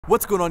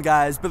What's going on,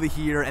 guys? Billy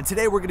here, and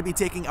today we're going to be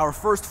taking our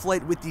first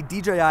flight with the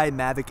DJI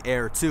Mavic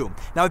Air 2.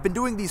 Now, I've been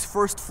doing these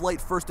first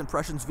flight, first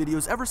impressions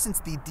videos ever since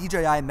the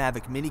DJI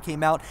Mavic Mini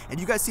came out, and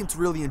you guys seem to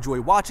really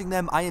enjoy watching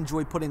them. I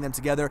enjoy putting them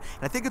together,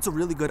 and I think it's a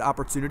really good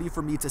opportunity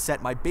for me to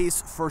set my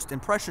base first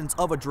impressions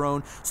of a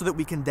drone so that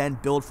we can then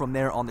build from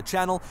there on the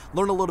channel,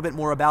 learn a little bit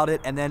more about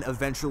it, and then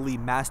eventually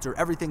master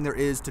everything there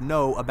is to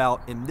know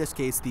about, in this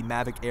case, the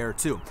Mavic Air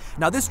 2.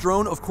 Now, this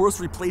drone, of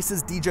course,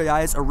 replaces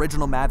DJI's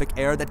original Mavic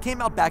Air that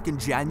came out back in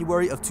January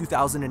of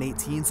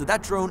 2018, so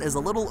that drone is a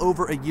little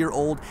over a year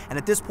old, and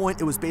at this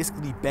point it was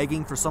basically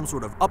begging for some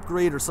sort of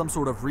upgrade or some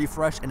sort of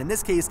refresh, and in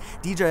this case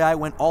DJI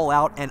went all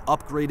out and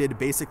upgraded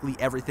basically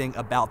everything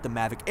about the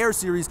Mavic Air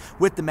series.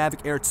 With the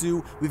Mavic Air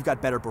 2, we've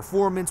got better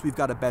performance, we've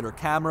got a better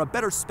camera,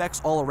 better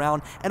specs all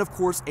around, and of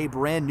course a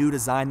brand new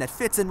design that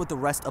fits in with the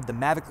rest of the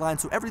Mavic line,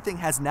 so everything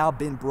has now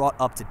been brought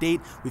up to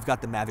date. We've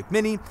got the Mavic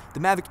Mini,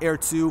 the Mavic Air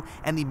 2,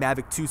 and the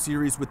Mavic 2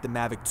 series with the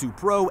Mavic 2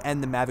 Pro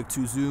and the Mavic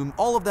 2 Zoom.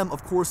 All of them,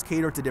 of course,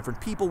 cater to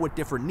different people with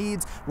different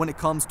needs when it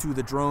comes to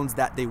the drones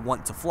that they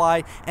want to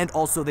fly, and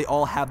also they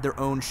all have their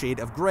own shade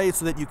of gray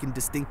so that you can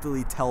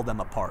distinctly tell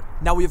them apart.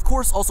 Now, we of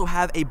course also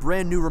have a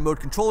brand new remote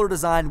controller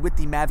design with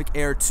the Mavic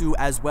Air 2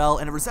 as well,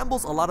 and it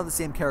resembles a lot of the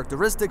same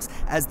characteristics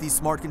as the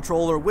smart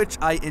controller, which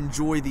I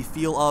enjoy the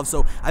feel of,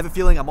 so I have a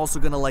feeling I'm also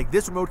going to like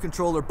this remote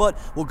controller, but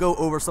we'll go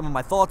over some of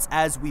my thoughts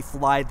as we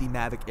fly the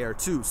Mavic Air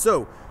 2.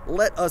 So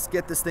let us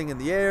get this thing in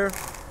the air.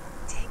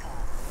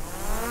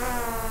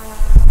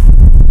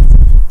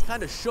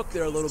 Kind of shook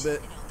there a little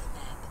bit.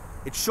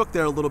 It shook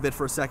there a little bit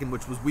for a second,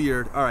 which was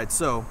weird. All right,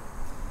 so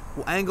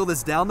we'll angle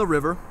this down the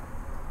river,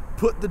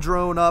 put the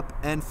drone up,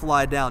 and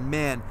fly down.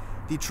 Man,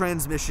 the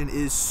transmission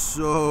is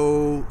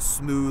so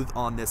smooth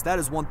on this. That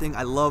is one thing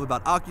I love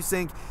about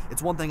OcuSync.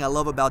 It's one thing I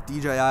love about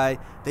DJI.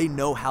 They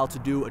know how to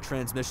do a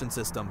transmission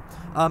system.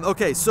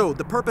 Okay, so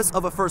the purpose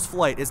of a first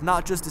flight is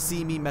not just to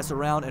see me mess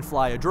around and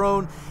fly a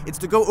drone. It's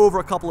to go over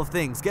a couple of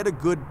things, get a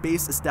good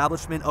base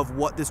establishment of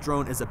what this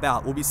drone is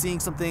about. We'll be seeing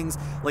some things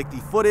like the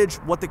footage,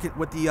 what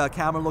the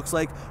camera looks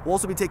like. We'll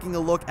also be taking a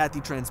look at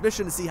the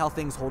transmission to see how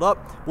things hold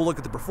up. We'll look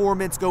at the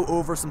performance, go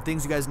over some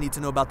things you guys need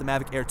to know about the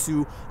Mavic Air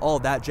 2, all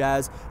of that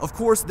jazz. Of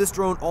course, this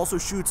drone also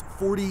shoots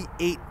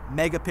 48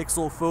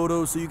 megapixel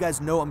photos, so you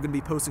guys know I'm going to be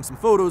posting some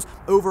photos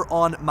over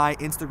on my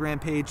Instagram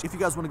page. If you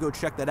guys want to go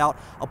check that out,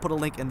 I'll put a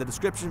link in the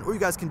description, or you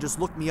guys can just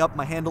look me up.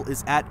 My handle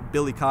is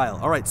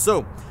 @BillyKyle. All right,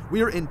 so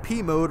we are in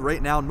P mode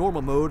right now,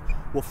 normal mode.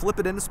 We'll flip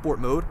it into sport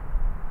mode,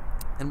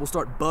 and we'll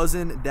start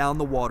buzzing down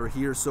the water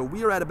here. So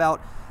we are at about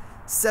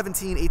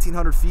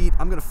 1,800 feet.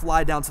 I'm gonna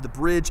fly down to the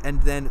bridge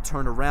and then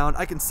turn around.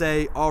 I can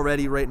say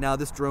already right now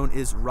this drone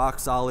is rock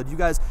solid. You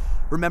guys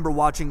remember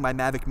watching my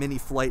Mavic Mini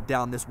flight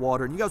down this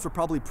water, and you guys were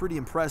probably pretty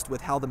impressed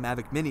with how the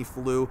Mavic Mini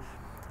flew,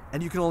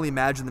 and you can only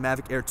imagine the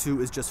Mavic Air 2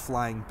 is just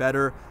flying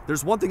better.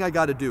 There's one thing I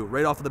gotta do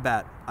right off of the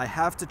bat. I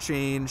have to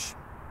change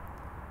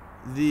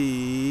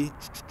the...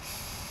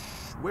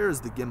 Where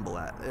is the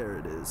gimbal at? There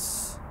it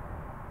is.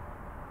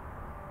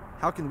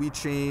 How can we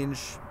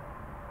change...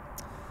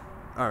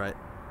 All right.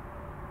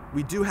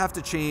 We do have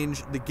to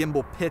change the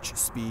gimbal pitch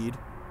speed.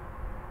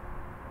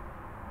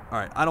 All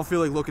right, I don't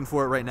feel like looking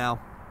for it right now.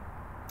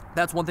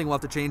 That's one thing we'll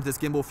have to change. This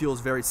gimbal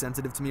feels very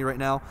sensitive to me right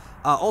now.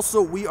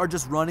 Also, we are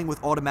just running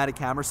with automatic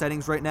camera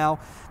settings right now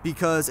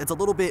because it's a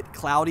little bit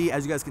cloudy.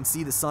 As you guys can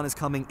see, the sun is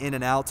coming in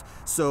and out.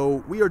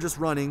 So we are just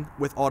running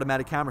with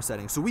automatic camera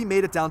settings. So we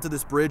made it down to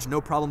this bridge, no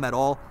problem at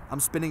all.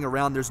 I'm spinning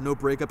around. There's no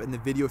breakup in the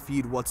video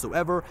feed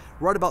whatsoever.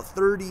 We're at about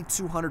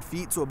 3,200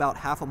 feet, so about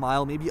half a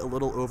mile, maybe a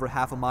little over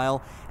half a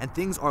mile, and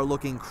things are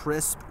looking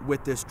crisp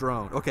with this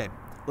drone. Okay,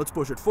 let's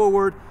push it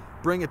forward,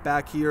 bring it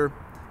back here.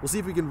 We'll see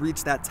if we can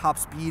reach that top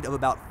speed of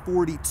about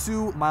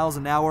 42 miles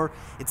an hour.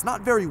 It's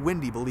not very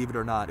windy, believe it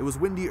or not. It was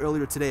windy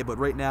earlier today, but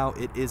right now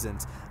it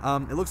isn't.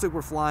 It looks like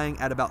we're flying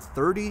at about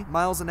 30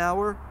 miles an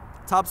hour.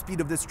 Top speed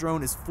of this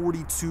drone is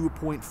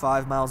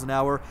 42.5 miles an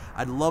hour.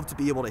 I'd love to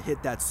be able to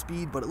hit that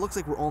speed, but it looks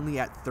like we're only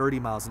at 30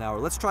 miles an hour.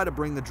 Let's try to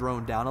bring the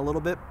drone down a little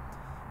bit,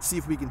 see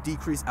if we can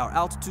decrease our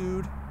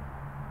altitude.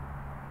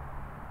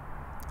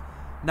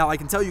 Now, I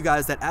can tell you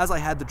guys that as I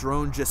had the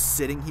drone just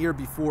sitting here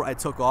before I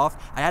took off,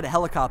 I had a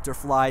helicopter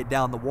fly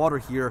down the water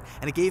here,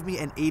 and it gave me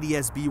an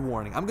ADS-B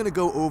warning. I'm going to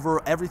go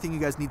over everything you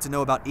guys need to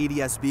know about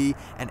ADS-B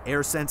and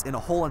AirSense in a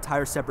whole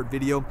entire separate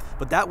video,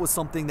 but that was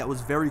something that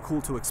was very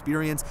cool to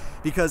experience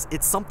because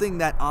it's something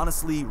that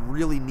honestly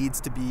really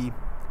needs to be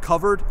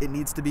covered. It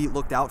needs to be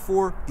looked out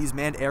for. These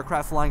manned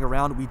aircraft flying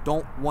around, we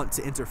don't want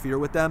to interfere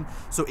with them.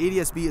 So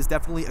ADS-B is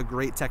definitely a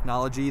great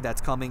technology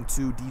that's coming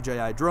to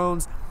DJI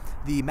drones.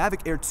 The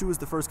Mavic Air 2 is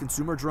the first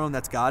consumer drone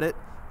that's got it.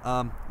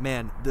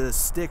 Man, the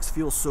sticks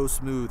feel so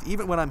smooth.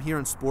 Even when I'm here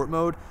in sport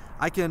mode,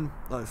 I can,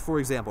 for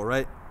example,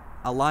 right?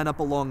 I'll line up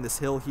along this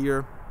hill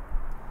here,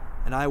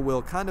 and I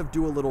will kind of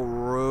do a little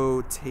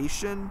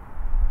rotation.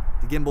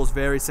 The gimbal's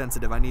very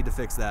sensitive. I need to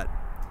fix that.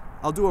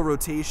 I'll do a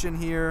rotation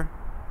here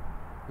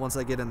once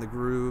I get in the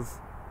groove.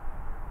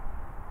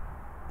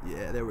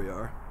 Yeah, there we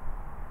are.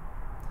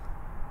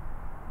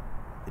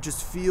 It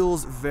just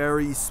feels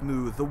very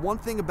smooth. The one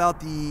thing about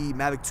the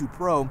Mavic 2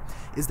 Pro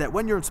is that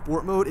when you're in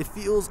sport mode, it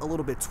feels a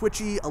little bit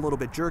twitchy, a little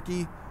bit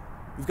jerky.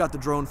 We've got the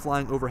drone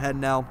flying overhead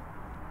now.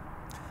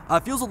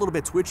 It feels a little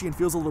bit twitchy and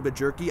feels a little bit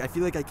jerky. I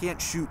feel like I can't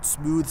shoot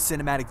smooth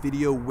cinematic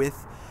video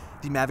with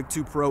the Mavic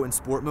 2 Pro in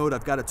sport mode.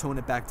 I've got to tone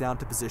it back down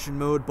to position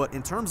mode. But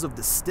in terms of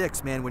the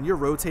sticks, man, when you're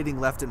rotating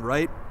left and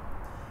right,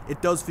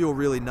 it does feel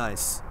really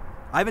nice.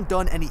 I haven't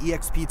done any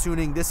EXP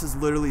tuning. This is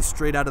literally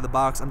straight out of the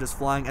box. I'm just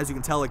flying. As you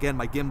can tell, again,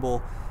 my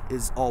gimbal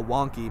is all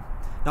wonky.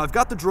 Now, I've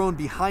got the drone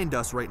behind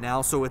us right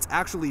now, so it's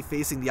actually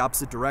facing the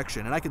opposite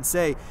direction. And I can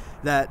say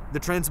that the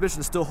transmission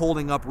is still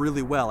holding up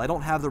really well. I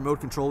don't have the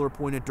remote controller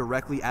pointed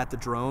directly at the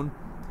drone.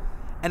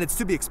 And it's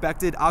to be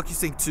expected.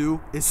 OcuSync 2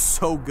 is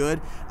so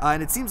good.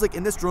 And it seems like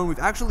in this drone, we've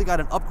actually got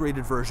an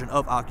upgraded version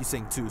of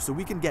OcuSync 2. So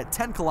we can get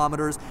 10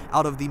 kilometers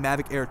out of the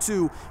Mavic Air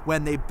 2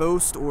 when they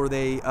boast or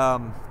they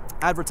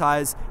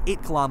advertise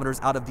 8 kilometers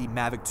out of the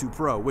Mavic 2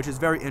 Pro, which is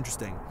very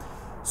interesting.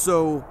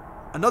 So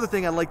another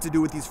thing I like to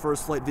do with these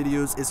first flight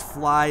videos is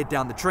fly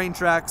down the train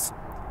tracks,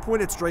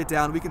 point it straight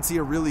down. We can see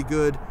a really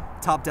good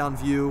top-down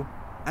view.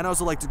 And I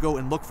also like to go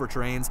and look for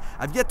trains.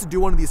 I've yet to do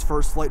one of these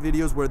first flight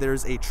videos where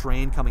there's a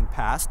train coming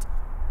past.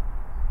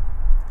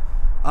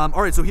 All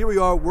right, so here we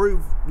are.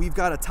 We've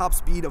got a top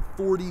speed of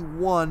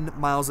 41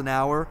 miles an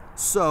hour.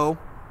 So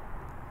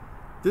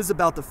this is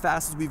about the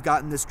fastest we've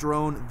gotten this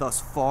drone thus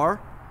far.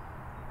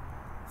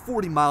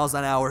 40 miles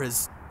an hour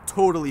is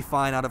totally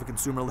fine out of a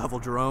consumer level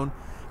drone.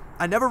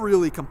 I never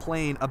really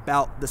complain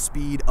about the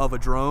speed of a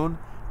drone.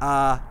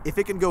 If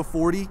it can go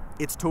 40,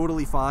 it's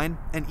totally fine.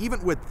 And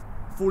even with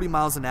 40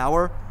 miles an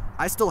hour,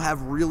 I still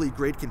have really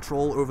great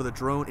control over the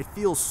drone. It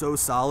feels so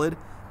solid.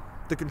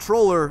 The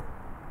controller,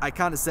 I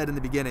kind of said in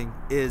the beginning,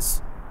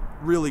 is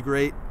really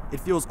great. It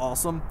feels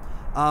awesome.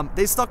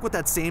 They stuck with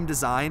that same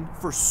design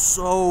for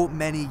so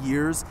many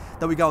years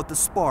that we got with the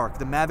Spark,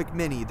 the Mavic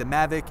Mini, the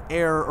Mavic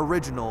Air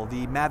Original,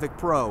 the Mavic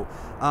Pro.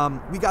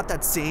 We got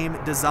that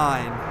same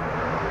design.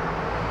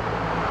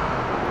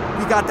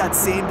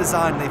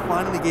 And they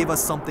finally gave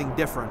us something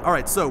different. All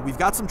right, so we've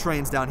got some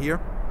trains down here.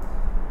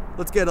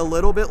 Let's get a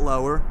little bit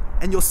lower.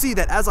 And you'll see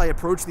that as I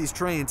approach these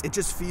trains, it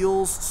just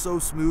feels so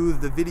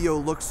smooth. The video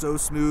looks so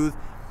smooth.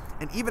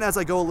 And even as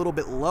I go a little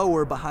bit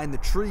lower behind the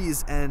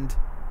trees and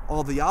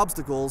all the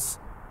obstacles,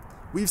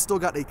 we've still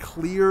got a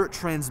clear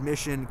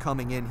transmission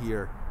coming in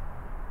here.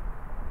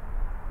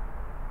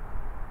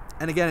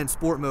 And again, in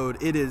sport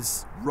mode, it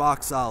is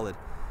rock solid.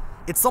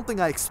 It's something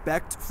I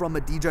expect from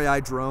a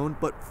DJI drone,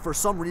 but for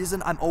some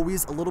reason, I'm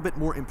always a little bit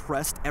more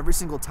impressed every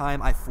single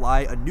time I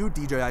fly a new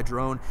DJI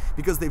drone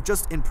because they've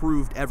just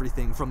improved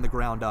everything from the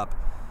ground up.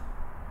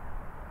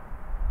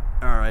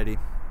 Alrighty.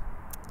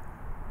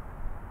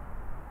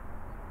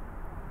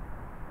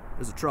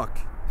 There's a truck.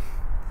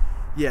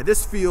 Yeah,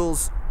 this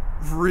feels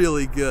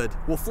really good.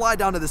 We'll fly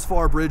down to this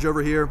far bridge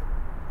over here.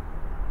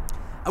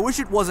 I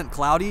wish it wasn't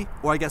cloudy,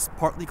 or I guess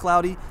partly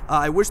cloudy.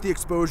 I wish the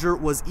exposure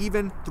was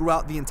even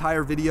throughout the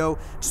entire video,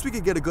 just so we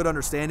could get a good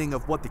understanding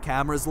of what the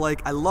camera is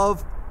like. I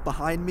love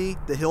behind me,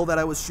 the hill that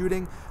I was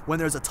shooting. When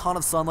there's a ton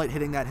of sunlight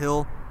hitting that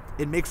hill,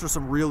 it makes for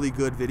some really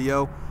good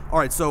video. All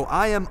right, so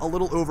I am a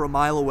little over a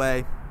mile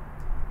away,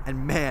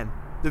 and man,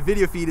 the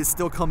video feed is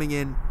still coming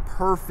in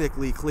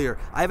perfectly clear.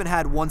 I haven't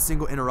had one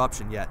single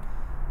interruption yet.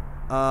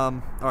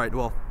 All right,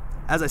 well,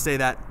 as I say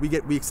that, we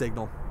get weak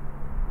signal.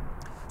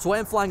 So I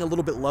am flying a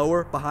little bit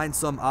lower behind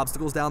some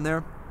obstacles down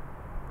there.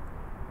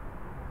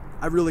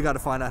 I really got to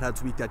find out how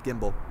to tweak that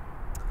gimbal.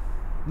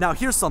 Now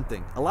here's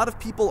something. A lot of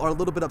people are a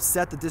little bit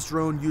upset that this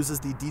drone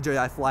uses the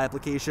DJI Fly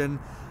application.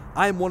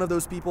 I am one of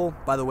those people.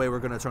 By the way, we're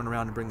going to turn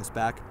around and bring this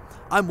back.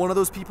 I'm one of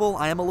those people.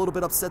 I am a little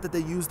bit upset that they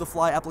use the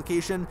Fly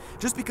application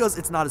just because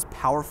it's not as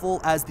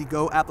powerful as the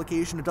Go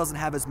application. It doesn't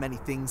have as many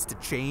things to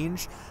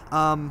change.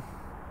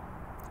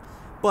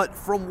 But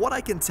from what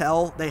I can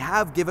tell, they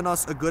have given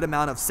us a good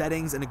amount of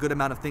settings and a good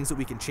amount of things that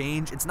we can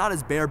change. It's not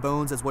as bare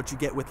bones as what you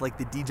get with like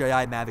the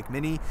DJI Mavic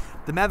Mini.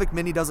 The Mavic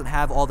Mini doesn't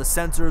have all the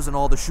sensors and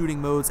all the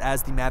shooting modes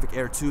as the Mavic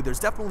Air 2.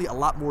 There's definitely a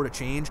lot more to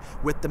change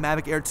with the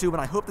Mavic Air 2,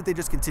 and I hope that they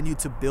just continue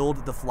to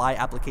build the Fly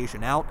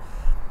application out,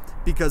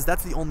 because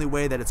that's the only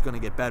way that it's going to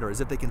get better,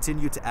 is if they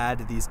continue to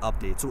add these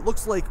updates. So it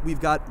looks like we've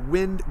got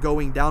wind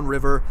going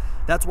downriver.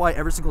 That's why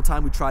every single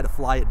time we try to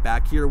fly it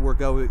back here,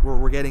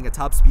 we're getting a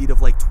top speed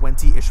of like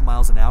 20-ish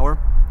miles an hour.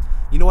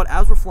 You know what?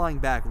 As we're flying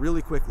back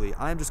really quickly,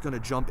 I'm just going to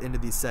jump into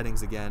these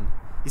settings again.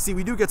 You see,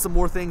 we do get some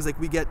more things, like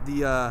we get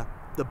the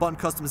button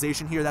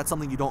customization here. That's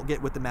something you don't get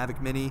with the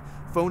Mavic Mini.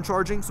 Phone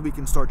charging, so we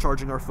can start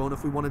charging our phone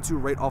if we wanted to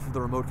right off of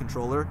the remote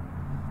controller.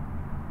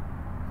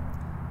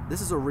 This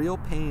is a real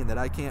pain that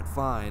I can't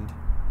find.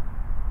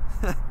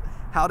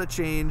 How to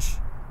change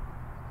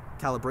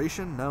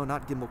calibration? No,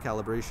 not gimbal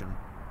calibration.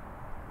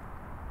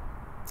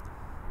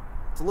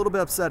 It's a little bit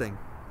upsetting.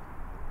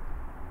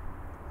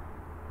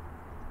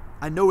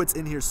 I know it's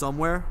in here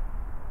somewhere,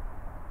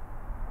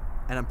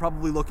 and I'm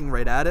probably looking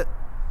right at it.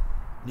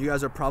 You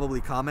guys are probably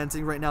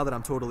commenting right now that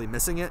I'm totally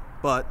missing it,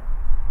 but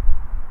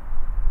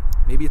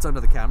maybe it's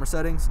under the camera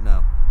settings?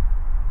 No.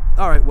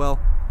 All right, well,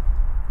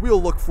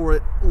 we'll look for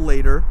it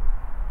later.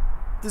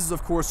 This is,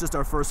 of course, just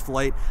our first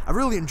flight. I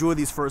really enjoy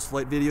these first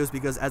flight videos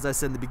because, as I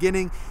said in the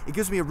beginning, it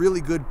gives me a really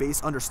good base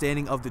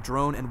understanding of the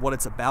drone and what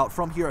it's about.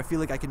 From here, I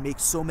feel like I can make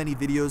so many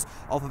videos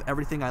off of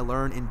everything I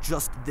learn in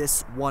just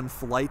this one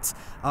flight.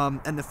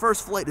 And the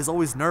first flight is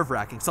always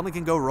nerve-wracking. Something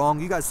can go wrong.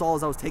 You guys saw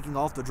as I was taking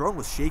off, the drone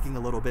was shaking a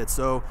little bit.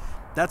 So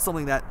that's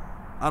something that,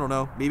 I don't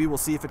know, maybe we'll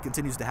see if it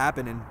continues to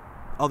happen in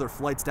other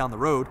flights down the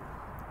road.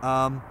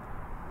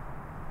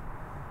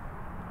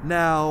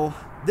 Now,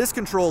 this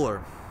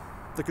controller,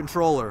 the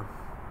controller,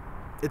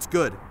 it's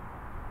good.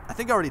 I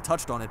think I already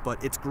touched on it,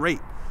 but it's great.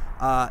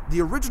 The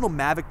original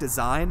Mavic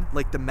design,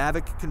 like the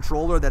Mavic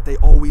controller that they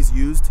always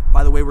used,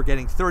 by the way, we're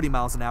getting 30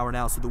 miles an hour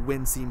now, so the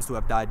wind seems to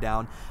have died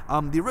down.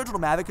 The original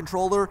Mavic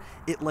controller,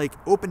 it like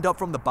opened up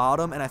from the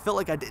bottom, and I felt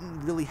like I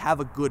didn't really have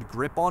a good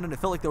grip on it. It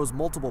felt like there was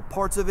multiple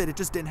parts of it. It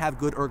just didn't have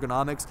good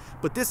ergonomics,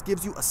 but this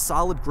gives you a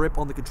solid grip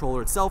on the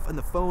controller itself, and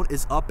the phone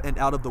is up and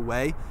out of the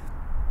way.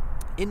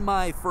 In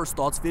my first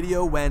thoughts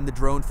video, when the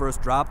drone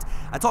first dropped,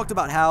 I talked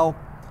about how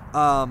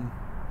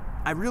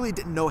I really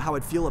didn't know how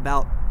I'd feel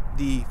about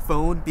the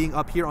phone being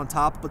up here on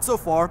top, but so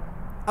far,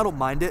 I don't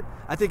mind it.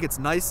 I think it's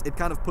nice. It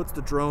kind of puts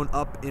the drone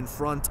up in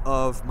front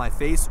of my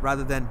face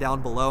rather than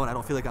down below, and I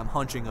don't feel like I'm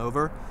hunching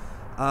over.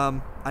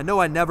 I know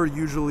I never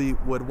usually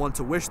would want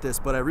to wish this,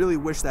 but I really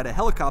wish that a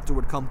helicopter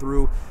would come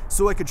through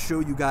so I could show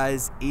you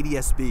guys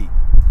ADS-B.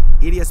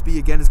 ADS-B,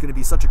 again, is going to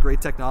be such a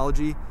great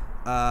technology,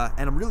 and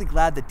I'm really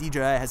glad that DJI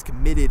has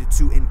committed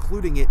to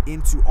including it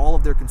into all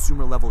of their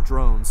consumer-level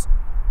drones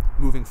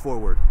moving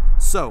forward.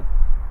 So,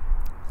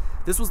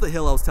 this was the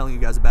hill I was telling you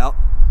guys about.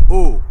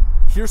 Oh,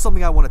 here's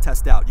something I want to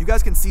test out. You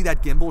guys can see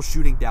that gimbal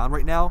shooting down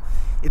right now.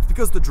 It's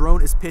because the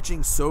drone is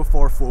pitching so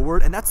far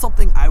forward, and that's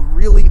something I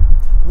really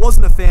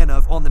wasn't a fan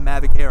of on the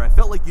Mavic Air. I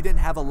felt like you didn't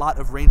have a lot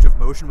of range of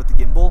motion with the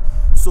gimbal.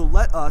 So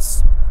let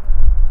us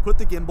put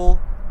the gimbal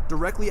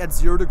directly at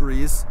 0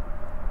 degrees.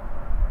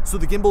 So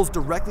the gimbal is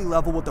directly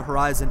level with the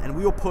horizon, and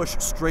we will push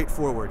straight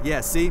forward.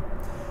 Yeah, see?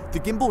 The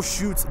gimbal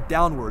shoots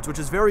downwards, which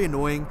is very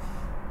annoying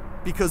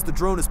because the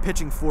drone is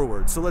pitching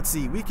forward. So let's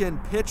see, we can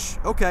pitch,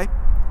 okay.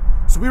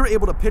 So we were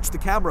able to pitch the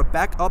camera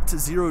back up to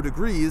 0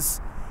 degrees,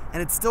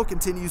 and it still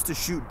continues to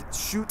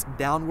shoot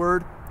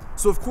downward.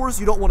 So of course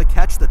you don't want to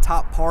catch the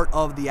top part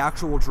of the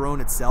actual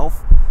drone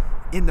itself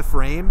in the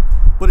frame,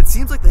 but it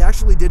seems like they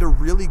actually did a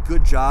really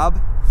good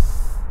job.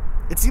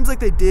 It seems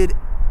like they did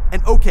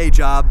an okay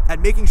job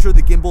at making sure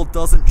the gimbal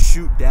doesn't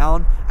shoot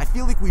down. I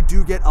feel like we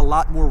do get a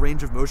lot more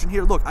range of motion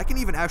here. Look, I can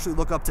even actually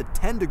look up to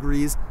 10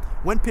 degrees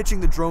when pitching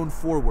the drone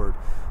forward.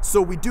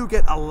 So we do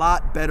get a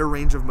lot better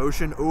range of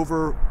motion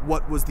over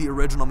what was the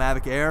original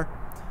Mavic Air.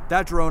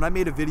 That drone, I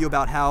made a video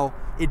about how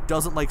it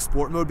doesn't like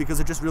sport mode because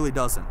it just really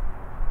doesn't.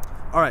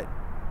 All right,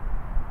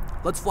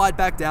 let's fly it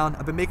back down.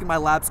 I've been making my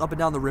laps up and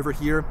down the river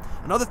here.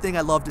 Another thing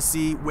I love to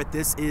see with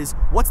this is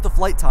what's the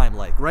flight time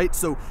like, right?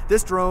 So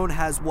this drone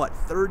has what,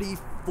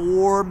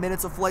 34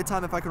 minutes of flight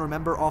time if I can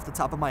remember off the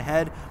top of my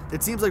head.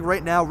 It seems like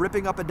right now,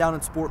 ripping up and down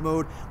in sport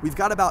mode, we've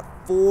got about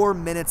 4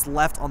 minutes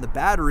left on the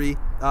battery,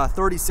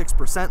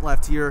 36%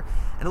 left here,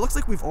 and it looks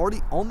like we've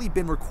already only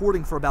been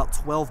recording for about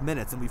 12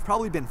 minutes, and we've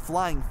probably been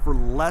flying for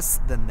less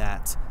than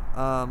that.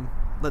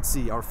 Let's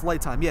see, our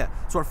flight time, yeah.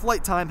 So our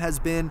flight time has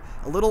been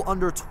a little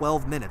under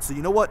 12 minutes. So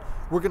you know what?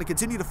 We're gonna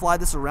continue to fly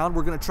this around.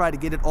 We're gonna try to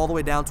get it all the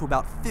way down to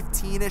about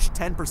 15-ish,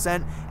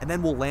 10%, and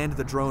then we'll land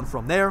the drone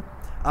from there.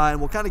 And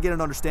we'll kind of get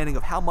an understanding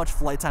of how much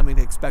flight time we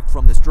can expect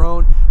from this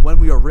drone when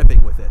we are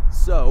ripping with it.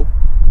 So,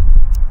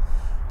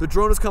 the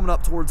drone is coming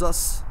up towards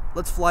us.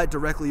 Let's fly it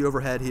directly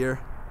overhead here.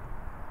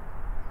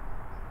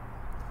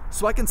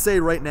 So I can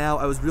say right now,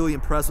 I was really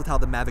impressed with how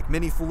the Mavic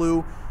Mini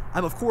flew.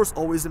 I'm of course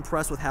always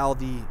impressed with how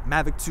the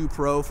Mavic 2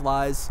 Pro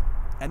flies,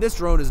 and this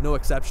drone is no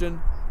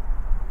exception.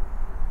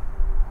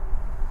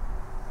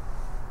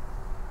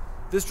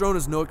 This drone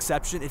is no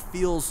exception. It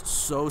feels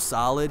so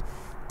solid.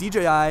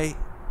 DJI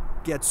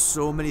gets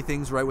so many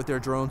things right with their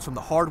drones, from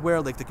the hardware,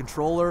 like the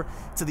controller,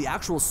 to the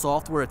actual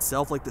software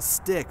itself, like the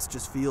sticks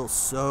just feel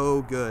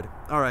so good.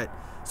 All right,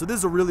 so this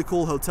is a really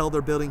cool hotel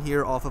they're building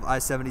here off of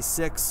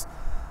I-76.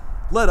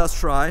 Let us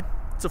try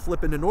to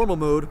flip into normal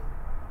mode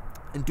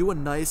and do a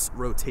nice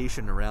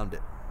rotation around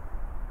it.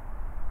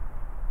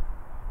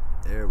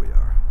 There we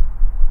are.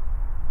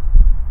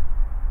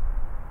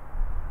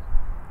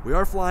 We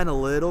are flying a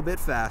little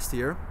bit fast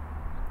here,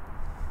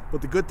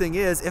 but the good thing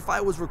is, if I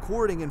was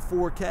recording in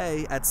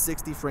 4K at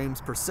 60 frames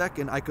per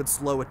second, I could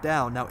slow it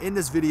down. Now in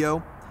this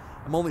video,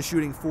 I'm only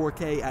shooting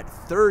 4K at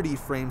 30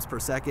 frames per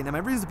second, and my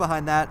reason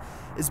behind that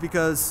is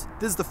because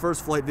this is the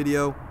first flight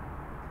video.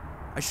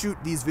 I shoot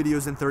these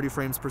videos in 30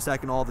 frames per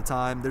second all the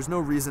time. There's no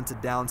reason to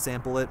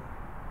downsample it.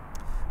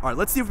 All right,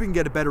 let's see if we can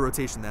get a better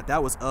rotation than that.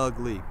 That was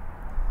ugly.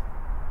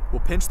 We'll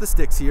pinch the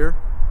sticks here.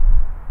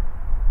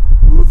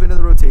 Move into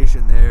the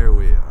rotation. There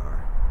we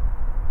are.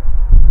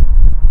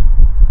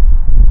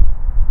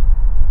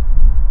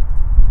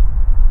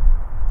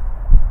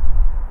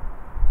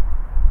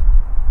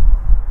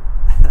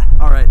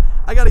 All right,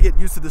 I got to get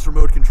used to this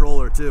remote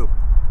controller too.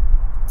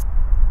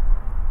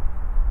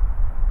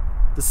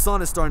 The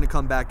sun is starting to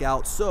come back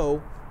out,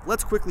 so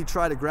let's quickly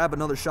try to grab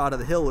another shot of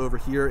the hill over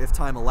here if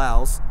time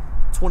allows.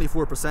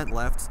 24%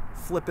 left.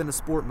 Flip into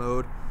sport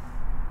mode.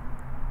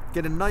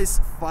 Get a nice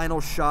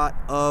final shot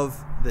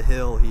of the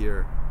hill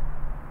here.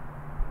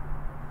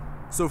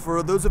 So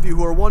for those of you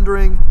who are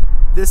wondering,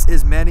 this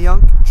is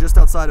Manayunk, just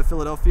outside of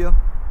Philadelphia.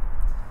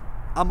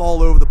 I'm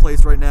all over the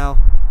place right now.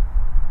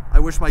 I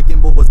wish my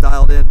gimbal was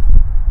dialed in.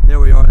 There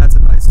we are, that's a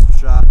nice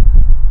shot.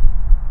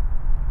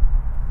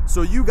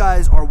 So you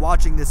guys are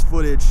watching this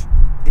footage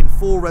in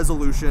full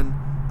resolution.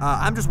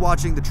 I'm just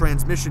watching the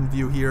transmission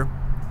view here.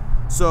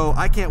 So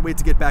I can't wait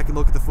to get back and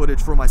look at the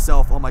footage for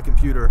myself on my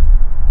computer.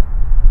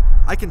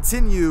 I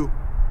continue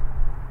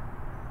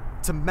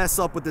to mess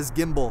up with this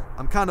gimbal.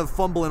 I'm kind of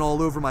fumbling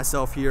all over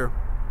myself here.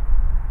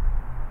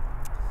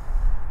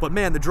 But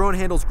man, the drone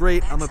handles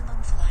great. Yeah,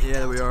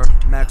 there we are.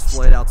 Max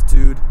flight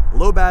altitude.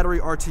 Low battery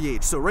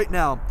RTH. So right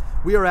now,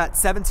 we are at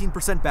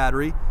 17%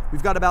 battery.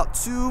 We've got about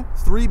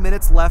 2-3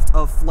 minutes left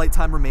of flight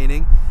time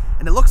remaining.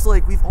 And it looks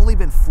like we've only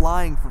been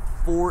flying for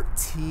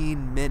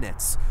 14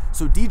 minutes.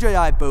 So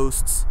DJI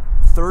boasts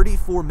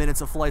 34 minutes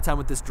of flight time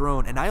with this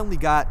drone, and I only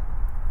got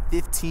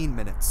 15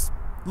 minutes.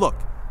 Look,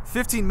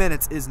 15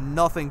 minutes is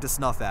nothing to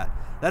snuff at.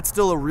 That's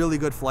still a really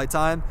good flight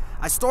time.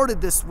 I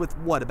started this with,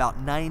 what,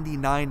 about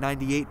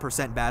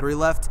 99-98% battery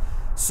left.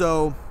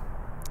 So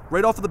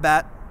right off of the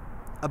bat,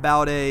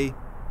 about a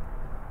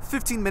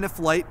 15-minute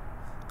flight.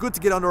 Good to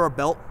get under our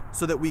belt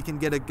so that we can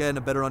get, again,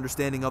 a better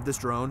understanding of this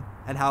drone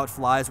and how it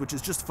flies, which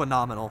is just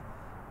phenomenal.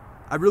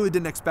 I really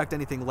didn't expect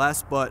anything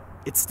less, but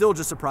it still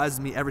just surprises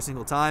me every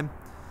single time.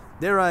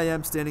 There I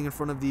am standing in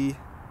front of the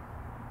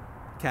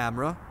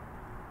camera.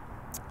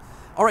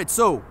 All right,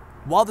 so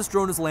while this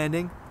drone is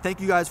landing, thank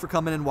you guys for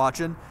coming and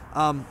watching.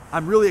 I'm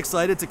really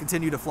excited to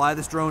continue to fly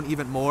this drone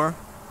even more.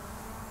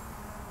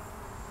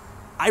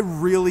 I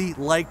really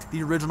liked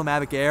the original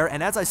Mavic Air,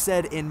 and as I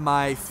said in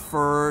my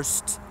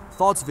first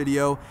thoughts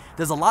video,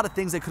 there's a lot of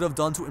things they could have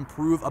done to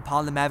improve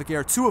upon the Mavic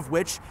Air, two of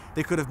which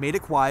they could have made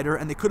it quieter,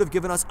 and they could have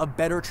given us a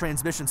better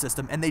transmission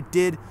system, and they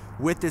did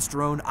with this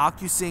drone.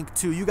 OcuSync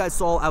 2, you guys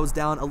saw I was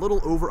down a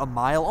little over a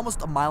mile,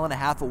 almost a mile and a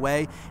half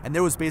away, and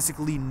there was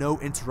basically no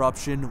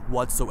interruption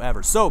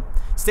whatsoever. So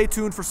stay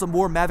tuned for some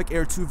more Mavic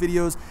Air 2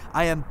 videos.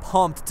 I am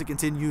pumped to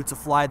continue to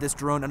fly this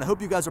drone, and I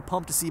hope you guys are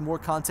pumped to see more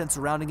content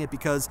surrounding it,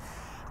 because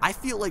I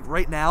feel like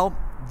right now,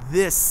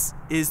 this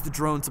is the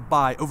drone to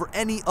buy over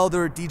any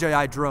other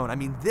DJI drone. I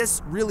mean,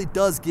 this really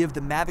does give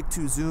the Mavic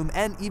 2 Zoom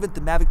and even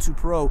the Mavic 2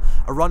 Pro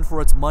a run for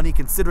its money,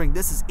 considering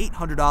this is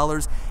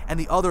 $800 and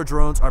the other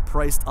drones are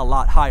priced a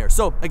lot higher.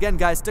 So again,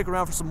 guys, stick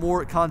around for some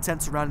more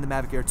content surrounding the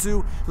Mavic Air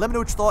 2. Let me know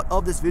what you thought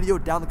of this video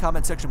down in the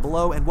comment section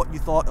below and what you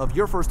thought of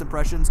your first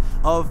impressions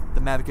of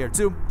the Mavic Air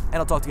 2, and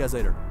I'll talk to you guys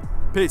later.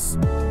 Peace.